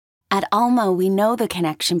At Alma, we know the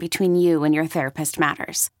connection between you and your therapist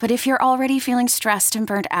matters. But if you're already feeling stressed and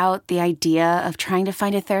burnt out, the idea of trying to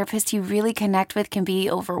find a therapist you really connect with can be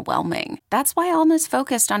overwhelming. That's why Alma's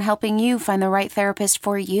focused on helping you find the right therapist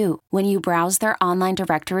for you. When you browse their online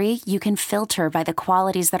directory, you can filter by the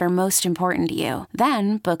qualities that are most important to you.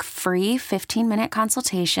 Then book free 15-minute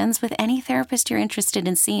consultations with any therapist you're interested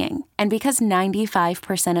in seeing. And because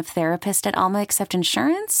 95% of therapists at Alma accept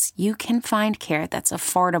insurance, you can find care that's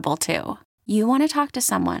affordable too. You want to talk to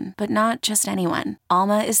someone, but not just anyone.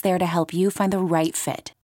 Alma is there to help you find the right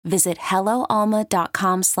fit. Visit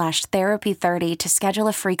helloalma.com/therapy30 to schedule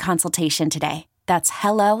a free consultation today. That's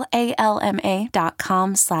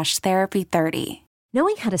helloalma.com/therapy30.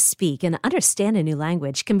 Knowing how to speak and understand a new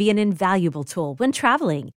language can be an invaluable tool when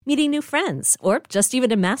traveling, meeting new friends, or just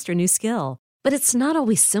even to master a new skill. But it's not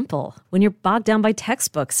always simple when you're bogged down by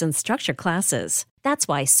textbooks and structured classes. That's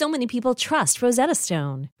why so many people trust Rosetta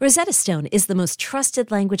Stone. Rosetta Stone is the most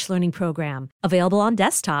trusted language learning program, available on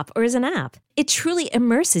desktop or as an app. It truly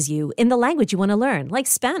immerses you in the language you want to learn, like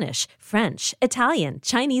Spanish, French, Italian,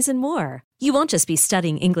 Chinese, and more. You won't just be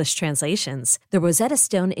studying English translations. The Rosetta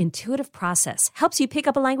Stone intuitive process helps you pick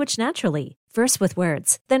up a language naturally, first with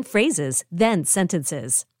words, then phrases, then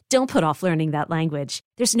sentences. Don't put off learning that language.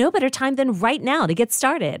 There's no better time than right now to get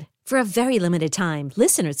started. For a very limited time,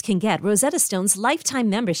 listeners can get Rosetta Stone's lifetime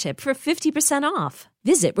membership for 50% off.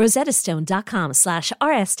 Visit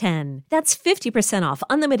rosettastone.com/rs10. That's 50% off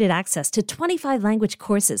unlimited access to 25 language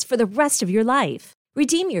courses for the rest of your life.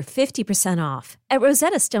 Redeem your 50% off at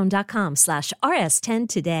rosettastone.com/rs10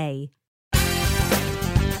 today.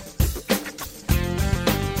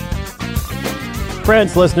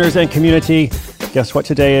 Friends, listeners, and community, guess what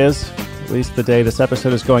today is? At least the day this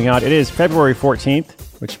episode is going out. It is February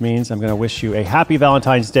 14th, which means I'm going to wish you a happy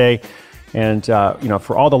Valentine's Day. And,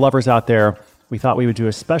 for all the lovers out there, we thought we would do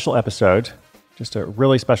a special episode, just a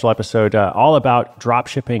really special episode, all about drop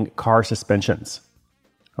shipping car suspensions.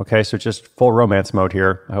 Okay, so just full romance mode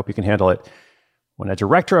here. I hope you can handle it. When a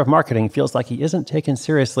director of marketing feels like he isn't taken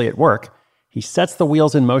seriously at work, he sets the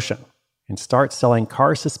wheels in motion and starts selling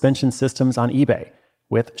car suspension systems on eBay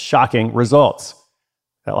with shocking results.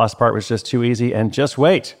 That last part was just too easy, and just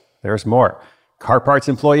wait, there's more. Car Parts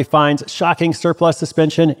employee finds shocking surplus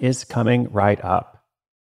suspension is coming right up.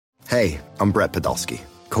 Hey, I'm Brett Podolsky,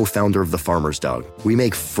 co-founder of The Farmer's Dog. We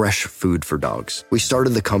make fresh food for dogs. We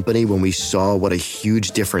started the company when we saw what a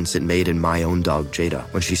huge difference it made in my own dog, Jada,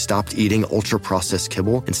 when she stopped eating ultra-processed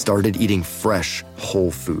kibble and started eating fresh,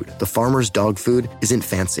 whole food. The Farmer's Dog food isn't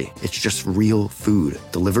fancy. It's just real food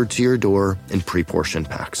delivered to your door in pre-portioned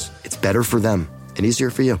packs. It's better for them and easier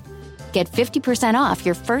for you. Get 50% off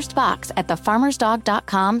your first box at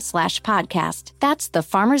thefarmersdog.com/podcast. That's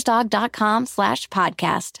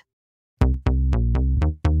thefarmersdog.com/podcast.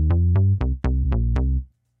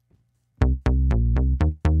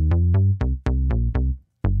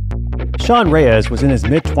 Sean Reyes was in his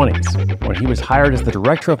mid-20s when he was hired as the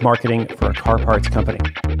director of marketing for a car parts company.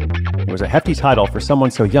 It was a hefty title for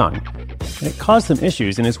someone so young, and it caused some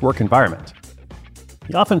issues in his work environment.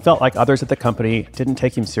 He often felt like others at the company didn't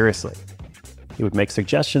take him seriously. He would make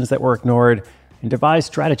suggestions that were ignored and devise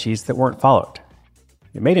strategies that weren't followed.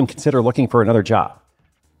 It made him consider looking for another job,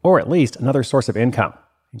 or at least another source of income,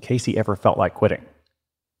 in case he ever felt like quitting.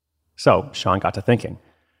 So Sean got to thinking.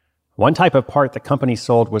 One type of part the company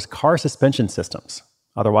sold was car suspension systems,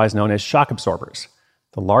 otherwise known as shock absorbers,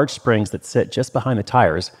 the large springs that sit just behind the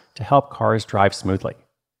tires to help cars drive smoothly.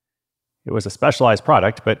 It was a specialized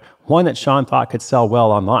product, but one that Sean thought could sell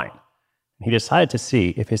well online. He decided to see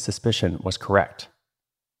if his suspicion was correct.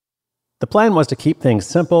 The plan was to keep things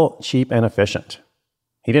simple, cheap, and efficient.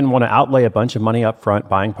 He didn't want to outlay a bunch of money up front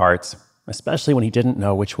buying parts, especially when he didn't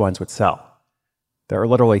know which ones would sell. There are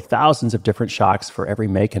literally thousands of different shocks for every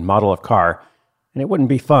make and model of car, and it wouldn't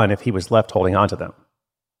be fun if he was left holding on to them.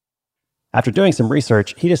 After doing some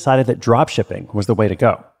research, he decided that dropshipping was the way to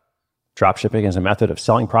go. Dropshipping is a method of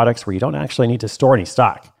selling products where you don't actually need to store any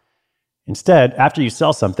stock. Instead, after you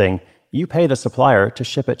sell something, you pay the supplier to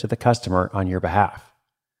ship it to the customer on your behalf.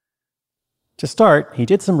 To start, he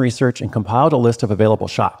did some research and compiled a list of available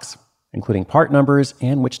shocks, including part numbers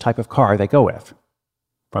and which type of car they go with.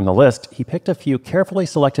 From the list, he picked a few carefully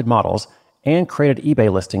selected models and created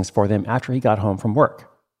eBay listings for them after he got home from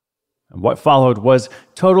work. And what followed was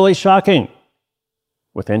totally shocking.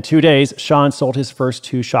 Within 2 days, Sean sold his first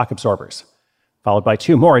 2 shock absorbers, followed by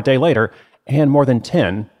 2 more a day later, and more than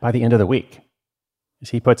 10 by the end of the week. As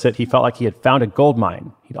he puts it, he felt like he had found a gold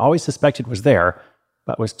mine he'd always suspected was there,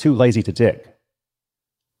 but was too lazy to dig.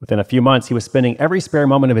 Within a few months, he was spending every spare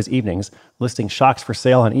moment of his evenings listing shocks for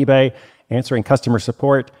sale on eBay, answering customer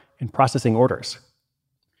support, and processing orders.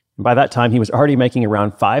 And by that time, he was already making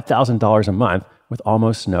around $5,000 a month with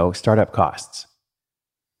almost no startup costs.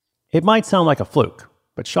 It might sound like a fluke,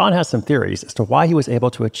 but Sean has some theories as to why he was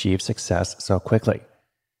able to achieve success so quickly.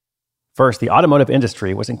 First, the automotive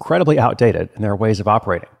industry was incredibly outdated in their ways of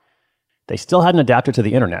operating. They still hadn't adapted to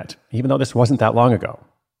the internet, even though this wasn't that long ago.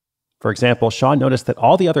 For example, Sean noticed that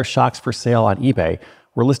all the other shocks for sale on eBay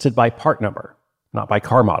were listed by part number, not by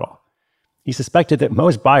car model. He suspected that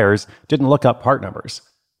most buyers didn't look up part numbers.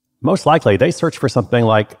 Most likely, they searched for something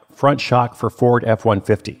like front shock for Ford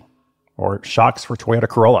F-150 or shocks for Toyota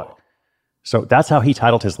Corolla. So that's how he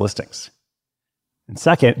titled his listings. And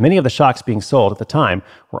second, many of the shocks being sold at the time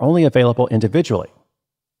were only available individually.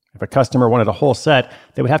 If a customer wanted a whole set,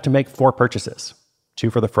 they would have to make 4 purchases, 2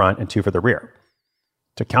 for the front and 2 for the rear.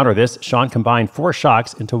 To counter this, Sean combined 4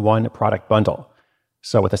 shocks into one product bundle.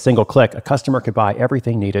 So with a single click, a customer could buy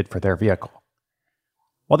everything needed for their vehicle.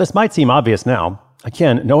 While this might seem obvious now,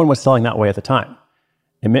 again, no one was selling that way at the time.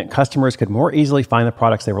 It meant customers could more easily find the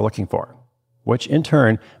products they were looking for, which in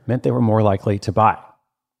turn meant they were more likely to buy.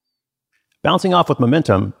 Bouncing off with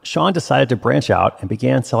momentum, Sean decided to branch out and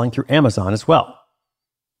began selling through Amazon as well.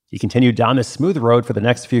 He continued down this smooth road for the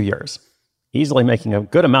next few years, easily making a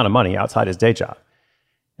good amount of money outside his day job.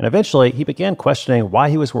 And eventually, he began questioning why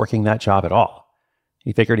he was working that job at all.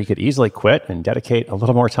 He figured he could easily quit and dedicate a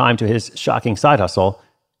little more time to his shocking side hustle,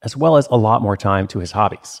 as well as a lot more time to his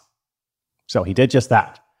hobbies. So he did just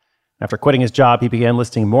that. After quitting his job, he began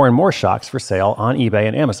listing more and more shocks for sale on eBay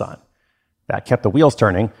and Amazon. That kept the wheels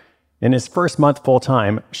turning. In his first month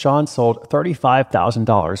full-time, Sean sold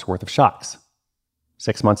 $35,000 worth of shocks.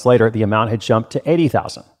 6 months later, the amount had jumped to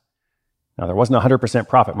 $80,000. Now, there wasn't a 100%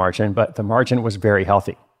 profit margin, but the margin was very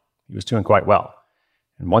healthy. He was doing quite well.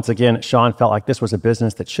 And once again, Sean felt like this was a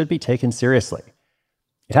business that should be taken seriously.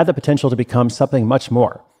 It had the potential to become something much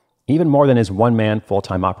more, even more than his one-man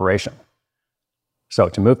full-time operation. So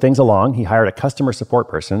to move things along, he hired a customer support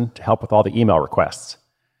person to help with all the email requests.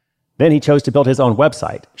 Then he chose to build his own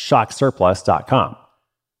website, shocksurplus.com.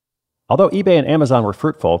 Although eBay and Amazon were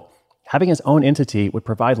fruitful, having his own entity would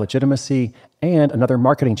provide legitimacy and another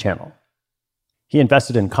marketing channel. He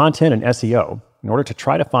invested in content and SEO in order to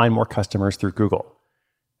try to find more customers through Google.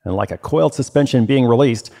 And like a coiled suspension being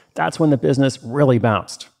released, that's when the business really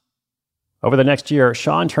bounced. Over the next year,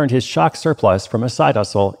 Sean turned his Shock Surplus from a side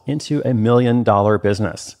hustle into $1 million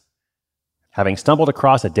business. Having stumbled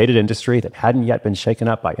across a dated industry that hadn't yet been shaken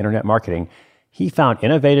up by internet marketing, he found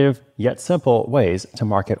innovative yet simple ways to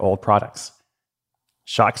market old products.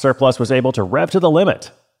 Shock Surplus was able to rev to the limit,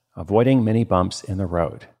 avoiding many bumps in the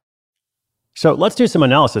road. So let's do some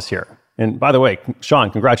analysis here. And by the way,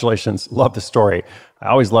 Sean, congratulations. Love the story. I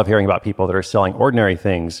always love hearing about people that are selling ordinary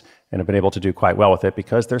things and have been able to do quite well with it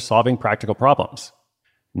because they're solving practical problems.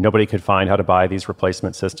 Nobody could find how to buy these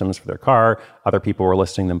replacement systems for their car. Other people were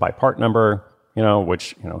listing them by part number,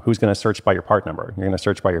 who's going to search by your part number? You're going to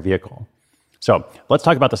search by your vehicle. So let's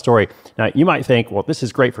talk about the story. Now, you might think, well, this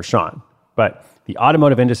is great for Sean, but the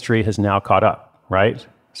automotive industry has now caught up, right?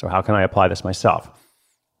 So how can I apply this myself?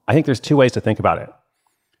 I think there's 2 ways to think about it.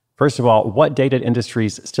 First of all, what dated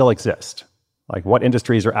industries still exist? Like what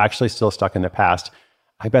industries are actually still stuck in the past?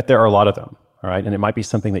 I bet there are a lot of them, all right? And it might be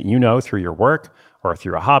something that you know through your work or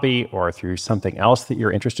through a hobby or through something else that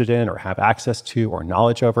you're interested in or have access to or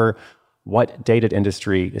knowledge over. What dated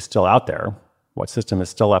industry is still out there? What system is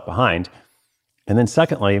still left behind? And then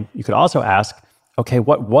secondly, you could also ask, okay,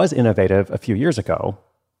 what was innovative a few years ago,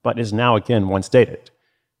 but is now again once dated?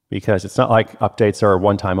 Because it's not like updates are a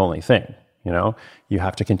one-time only thing. You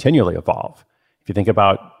have to continually evolve. If you think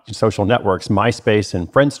about social networks, MySpace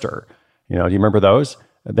and Friendster, do you remember those?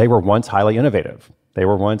 They were once highly innovative. They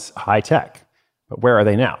were once high tech, but where are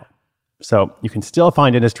they now? So you can still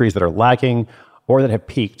find industries that are lagging or that have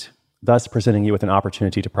peaked, thus presenting you with an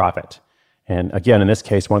opportunity to profit. And again, in this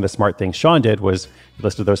case, one of the smart things Sean did was he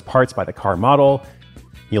listed those parts by the car model.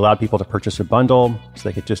 He allowed people to purchase a bundle so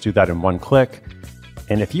they could just do that in one click.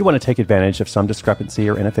 And if you want to take advantage of some discrepancy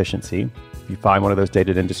or inefficiency, if you find one of those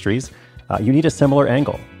dated industries, you need a similar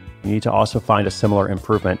angle. You need to also find a similar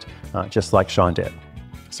improvement, just like Sean did.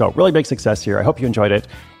 So really big success here. I hope you enjoyed it.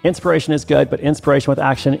 Inspiration is good, but inspiration with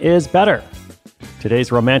action is better.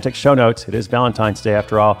 Today's romantic show notes, it is Valentine's Day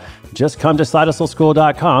after all. Just come to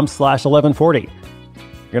sidehustleschool.com/1140. You're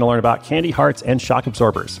going to learn about candy hearts and shock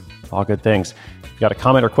absorbers. All good things. If you got a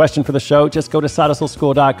comment or question for the show, just go to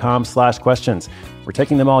sidehustleschool.com/questions. We're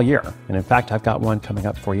taking them all year. And in fact, I've got one coming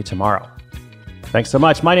up for you tomorrow. Thanks so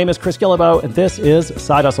much. My name is Chris Guillebeau, and this is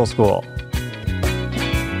Side Hustle School.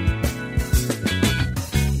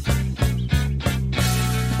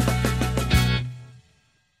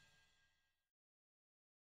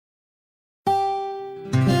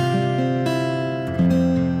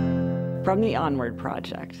 from the Onward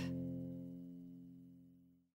Project.